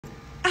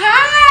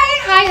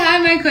Hi,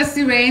 my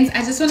Khosi Rains.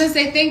 I just want to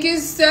say thank you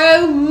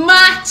so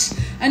much.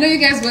 I know you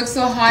guys worked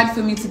so hard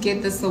for me to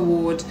get this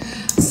award.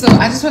 So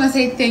I just want to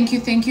say thank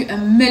you a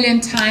million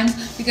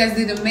times. You guys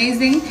did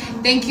amazing.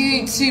 Thank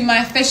you to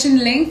my fashion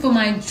link for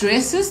my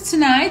dresses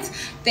tonight.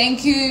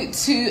 Thank you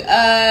to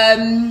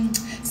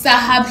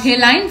Sahab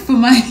Hairline for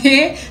my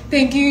hair.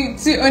 Thank you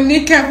to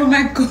Onika for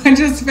my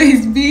gorgeous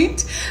face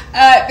beat.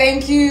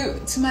 Thank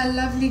you to my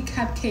lovely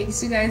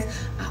cupcakes. You guys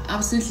are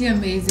absolutely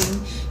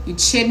amazing. You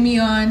cheered me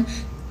on.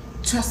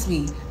 Trust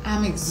me,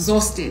 I'm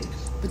exhausted,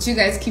 but you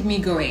guys keep me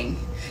going.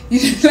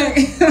 You're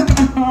like,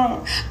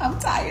 I'm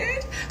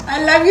tired.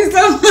 I love you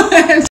so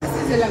much.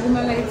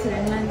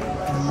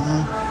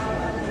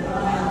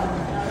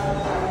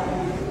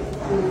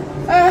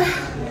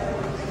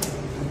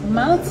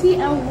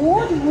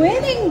 Multi-award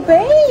winning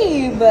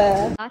babe.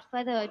 Without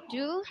further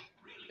ado,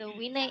 the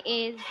winner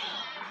is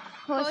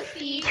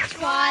Khosi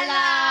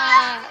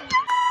Twala.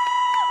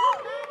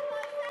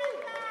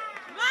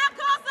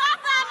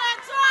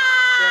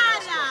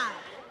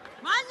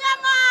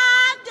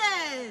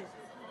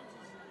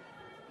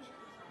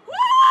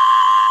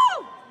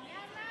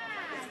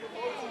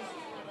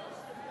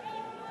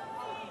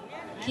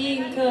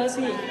 King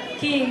Khosi,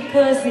 King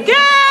Khosi, King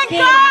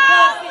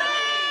Khosi,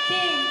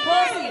 King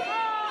Khosi.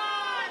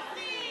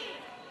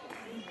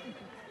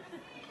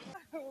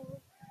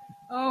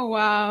 Oh,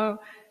 wow.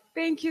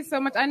 Thank you so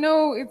much. I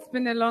know it's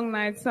been a long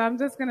night, so I'm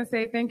just going to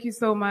say thank you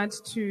so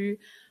much to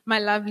my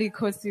lovely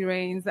Khosi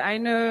Rains. I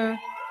know...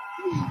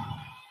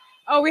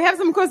 Oh, we have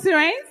some Khosi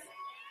Rains?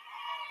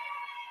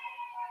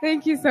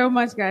 Thank you so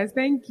much, guys.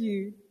 Thank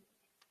you.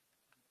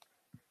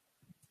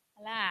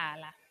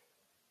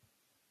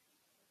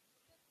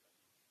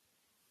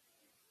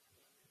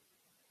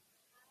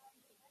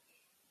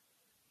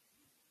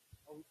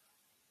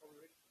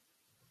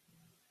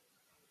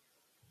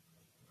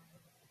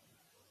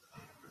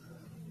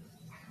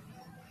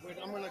 Wait,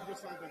 I'm gonna do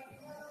something.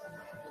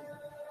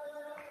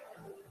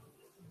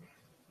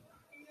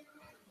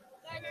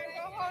 Can I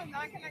go home?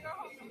 Now can I go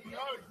home? No.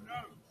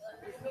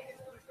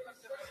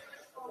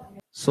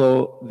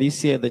 So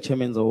this year, the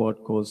Chairman's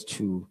Award goes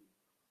to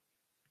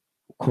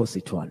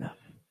Khosi Twala.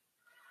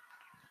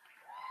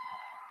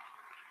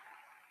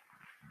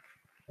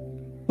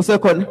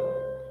 Usekhona?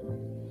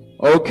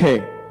 Okay.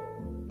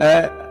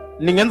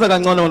 Ningenza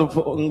kangcono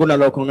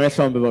kunalokho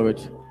ngehlombe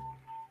bawethu.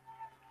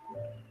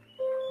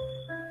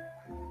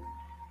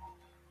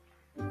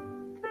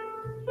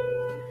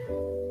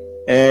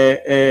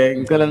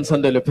 Ngicela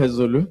nisondele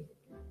phezulu.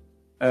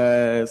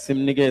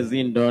 Simnikeze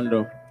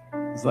indondo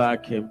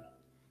zakhe.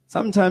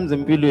 Sometimes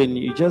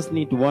empilweni you just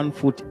need one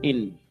foot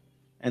in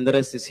and the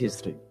rest is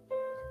history.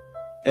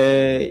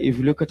 If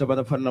you look at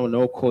abafana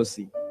no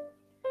Khosi,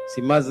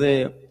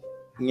 simaze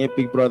nge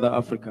Big Brother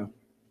Africa.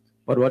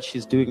 But what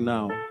she's doing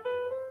now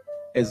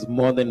is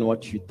more than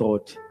what you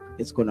thought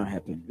is going to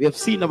happen. We have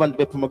seen abantu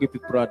bephuma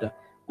Big Brother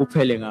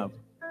kuphele ngabo.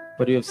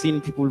 But we have seen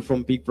people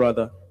from Big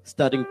Brother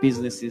starting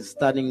businesses,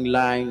 starting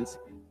lines,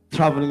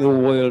 traveling the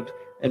world,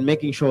 and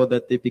making sure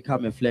that they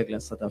become a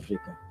flagless South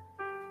Africa.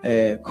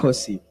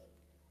 Khosi,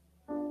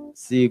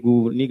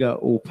 sikunika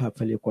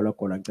uphapha lekola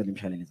ngicela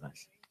imshaleni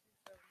izandla.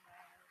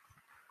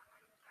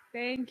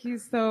 Thank you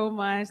so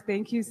much.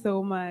 Thank you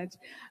so much.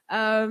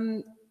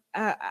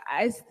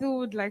 I still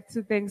would like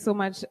to thank so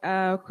much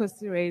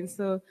Khosi Rains.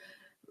 So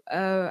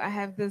I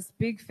have this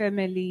big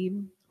family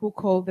who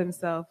call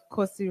themselves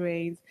Khosi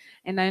Rains.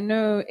 And I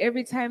know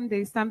every time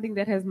there's something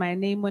that has my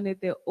name on it,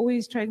 they're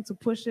always trying to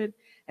push it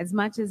as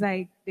much as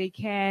they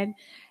can.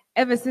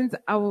 Ever since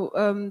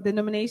the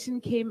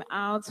nomination came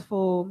out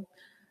for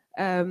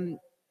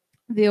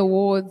the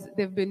awards,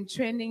 they've been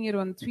trending it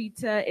on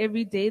Twitter.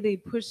 Every day they're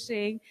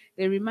pushing,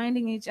 they're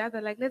reminding each other,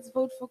 like, let's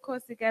vote for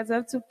Khosi, guys. I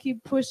have to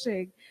keep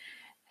pushing.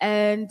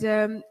 And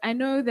I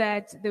know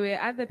that there were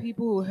other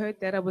people who heard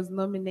that I was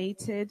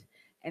nominated,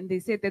 and they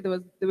said that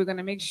they were going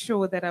to make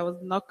sure that I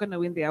was not going to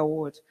win the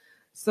award.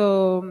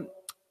 So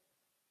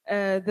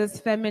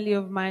this family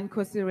of mine,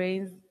 Khosi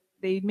Rains,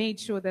 they made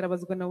sure that I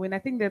was going to win. I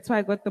think that's why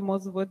I got the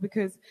most votes,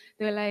 because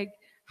they're like,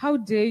 how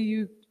dare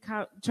you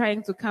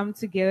trying to come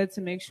together to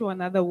make sure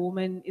another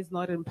woman is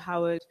not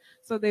empowered.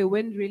 So they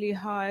went really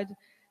hard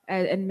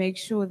and make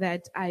sure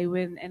that I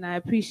win, and I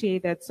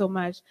appreciate that so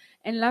much.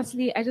 And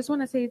lastly, I just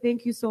want to say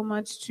thank you so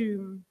much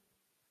to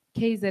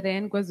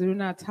KZN,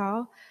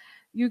 KwaZulu-Natal.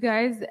 You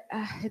guys,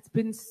 it's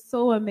been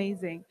so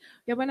amazing.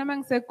 They're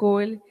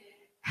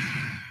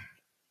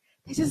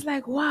just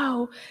like,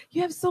 wow,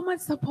 you have so much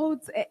support,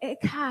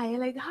 Kai.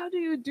 Like, how do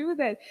you do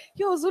that?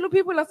 Yo, Zulu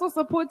people are so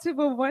supportive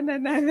of one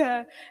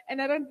another.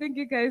 And I don't think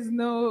you guys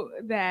know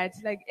that.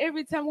 Like,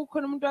 every time we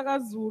come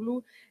to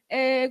Zulu,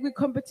 we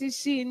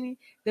competition,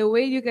 the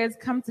way you guys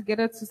come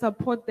together to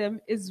support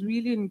them is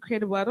really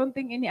incredible. I don't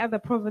think any other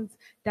province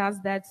does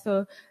that.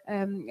 So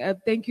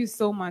thank you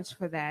so much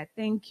for that.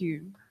 Thank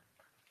you.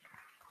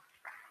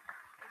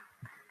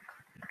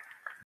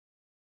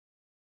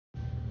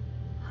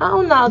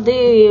 How now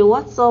day?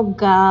 What's up,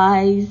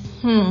 guys?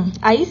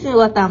 Are you seeing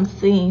what I'm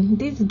saying?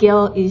 This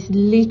girl is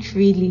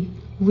literally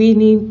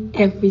winning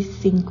every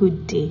single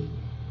day.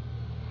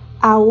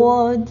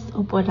 Awards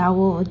upon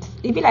awards.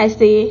 If I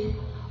say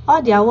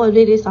all the awards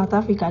where South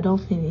Africa don't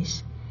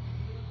finish,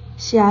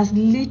 she has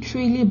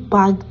literally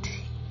bagged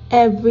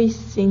every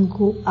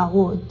single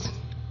award,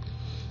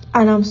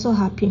 and I'm so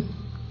happy.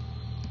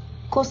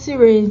 Khosi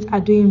Reigns are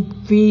doing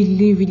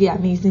really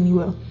amazingly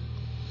well,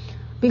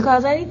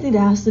 because anything that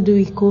has to do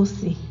with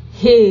Khosi,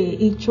 hey,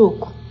 it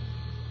choke.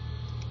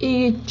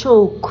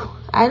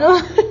 I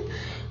know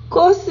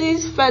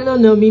Khosi's fellow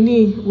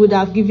nominee would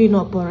have given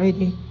up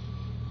already,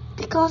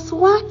 because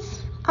what?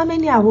 How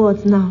many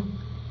awards now?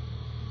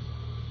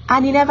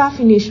 And he never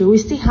finished. We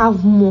still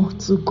have more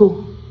to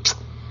go.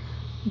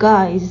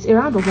 Guys, a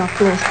round of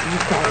applause to you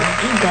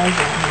guys. You guys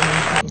are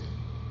amazing.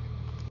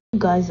 You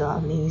guys are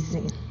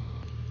amazing.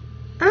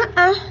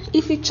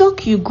 If you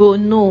choke, you go.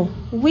 No.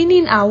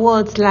 Winning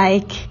awards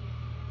like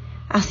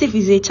as if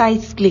it's a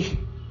child's play.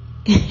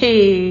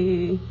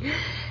 Hey.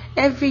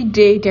 Every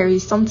day there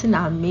is something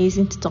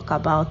amazing to talk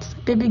about.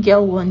 Baby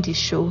girl won the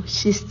show.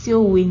 She's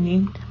still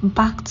winning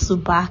back to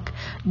back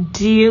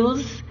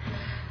deals.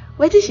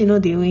 Where did she know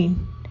they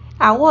win?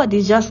 Award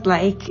is just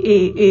like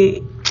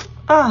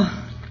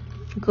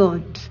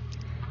God.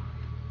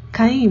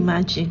 Can you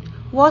imagine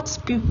what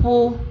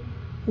people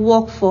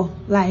work for,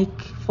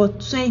 like for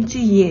 20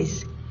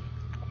 years?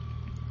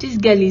 This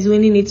girl is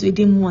winning it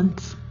within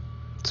months,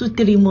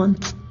 2-3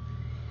 months.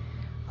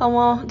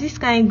 This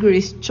kind of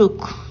grace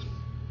choke.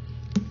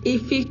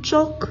 If you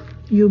choke,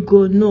 you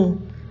go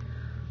no.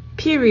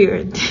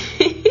 Period.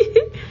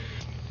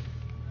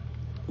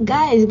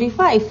 Guys,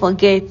 before I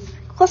forget,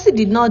 Khosi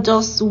did not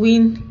just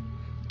win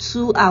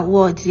 2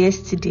 awards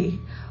yesterday,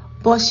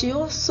 but she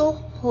also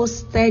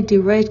hosted the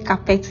red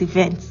carpet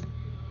event,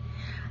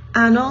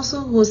 and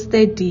also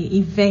hosted the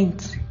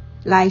event.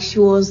 Like, she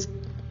was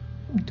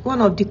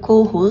one of the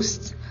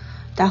co-hosts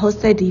that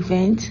hosted the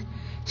event.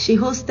 She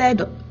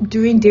hosted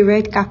during the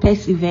red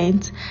carpet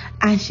event,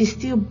 and she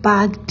still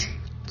bagged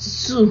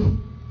two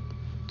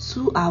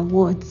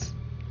awards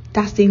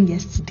that same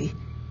yesterday.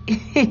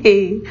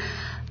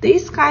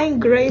 This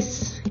kind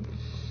grace,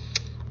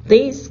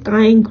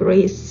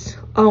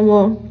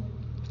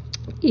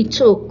 it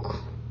choke.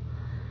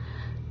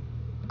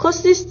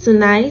 Khosi's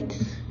tonight,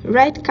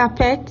 red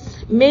carpet,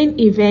 main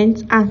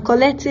event, and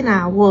collecting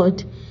an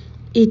award.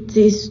 It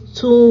is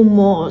too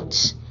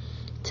much.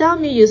 Tell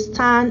me you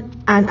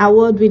stand an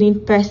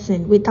award-winning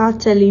person without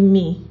telling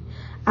me.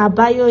 Our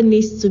bio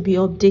needs to be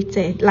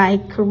updated,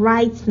 like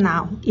right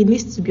now. It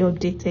needs to be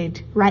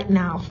updated right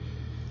now.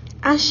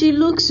 And she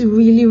looks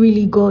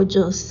really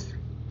gorgeous.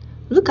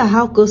 Look at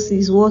how Khosi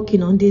is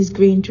walking on this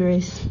green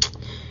dress.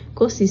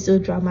 Khosi is so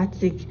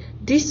dramatic.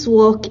 This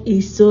walk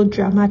is so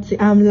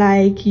dramatic. I'm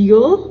like,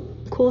 yo,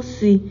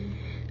 Khosi,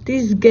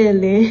 this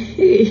girl,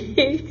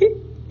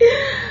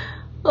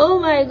 oh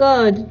my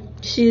God,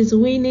 she's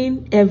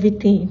winning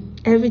everything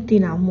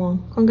and more.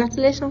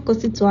 Congratulations,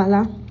 Khosi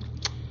Twala.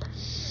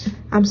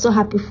 I'm so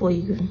happy for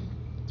you.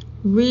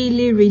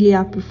 Really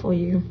happy for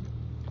you.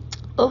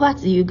 Over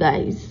to you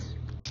guys.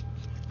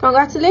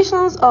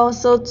 Congratulations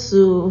also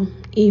to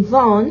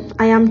Yvonne.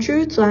 I am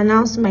thrilled to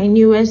announce my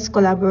newest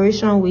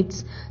collaboration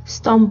with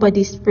Storm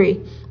Body Spray.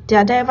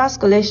 Their diverse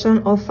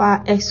collection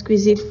offer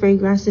exquisite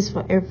fragrances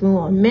for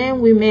everyone, men,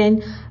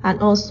 women,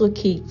 and also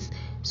kids.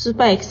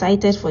 Super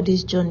excited for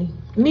this journey.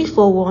 Me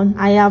for one,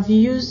 I have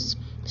used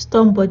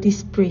Storm Body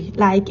Spray,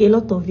 like a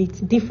lot of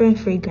it, different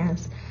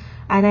fragrance,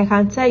 and I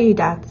can tell you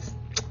that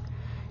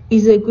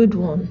it's a good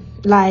one.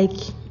 Like,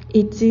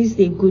 it is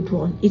a good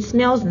one. It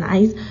smells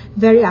nice,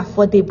 very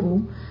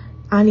affordable,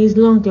 and is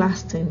long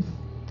lasting.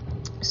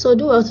 So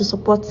do well to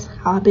support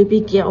our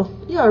baby girl.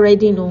 You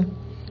already know.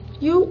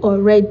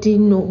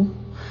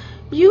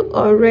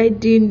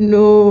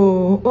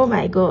 Oh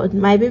my God,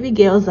 my baby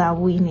girls are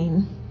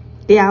winning.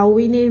 They are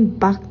winning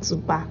back to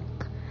back.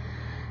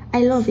 I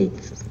love it.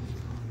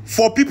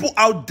 For people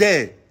out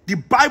there, the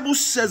Bible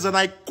says, and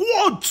I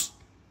quote,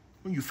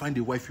 when you find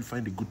a wife, you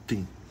find a good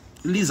thing.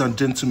 Ladies and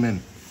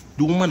gentlemen,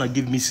 the woman I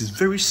gave me is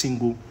very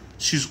single.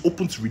 She's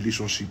open to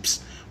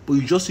relationships, but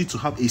you just need to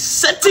have a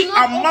certain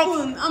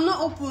amount. I'm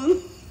not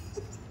open.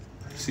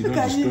 See,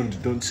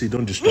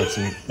 don't distract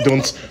me.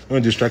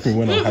 Don't distract me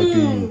when I'm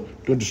hyping you.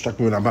 Don't distract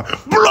me when I'm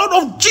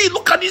blood of G.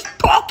 Look at this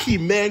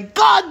talking, man.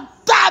 God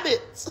damn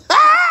it.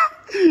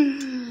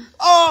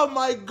 Oh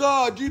my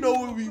God. You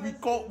know,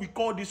 we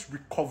call this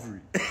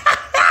recovery.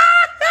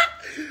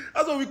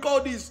 That's what we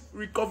call this,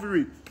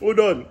 recovery. Hold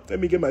on, let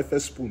me get my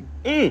first spoon.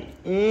 Party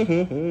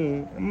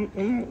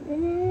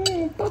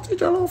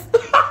jollof.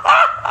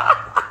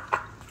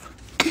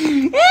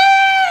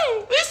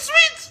 It's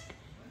sweet.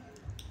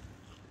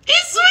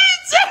 It's sweet.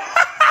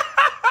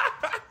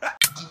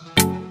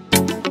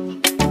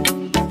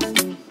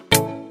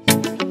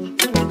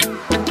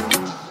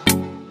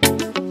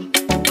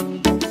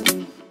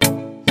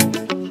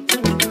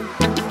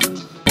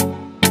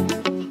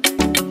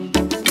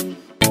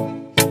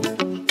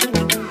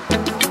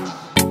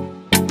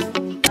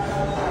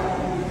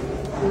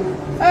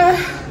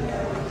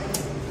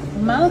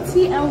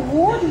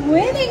 Multi-award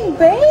winning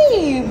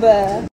babe.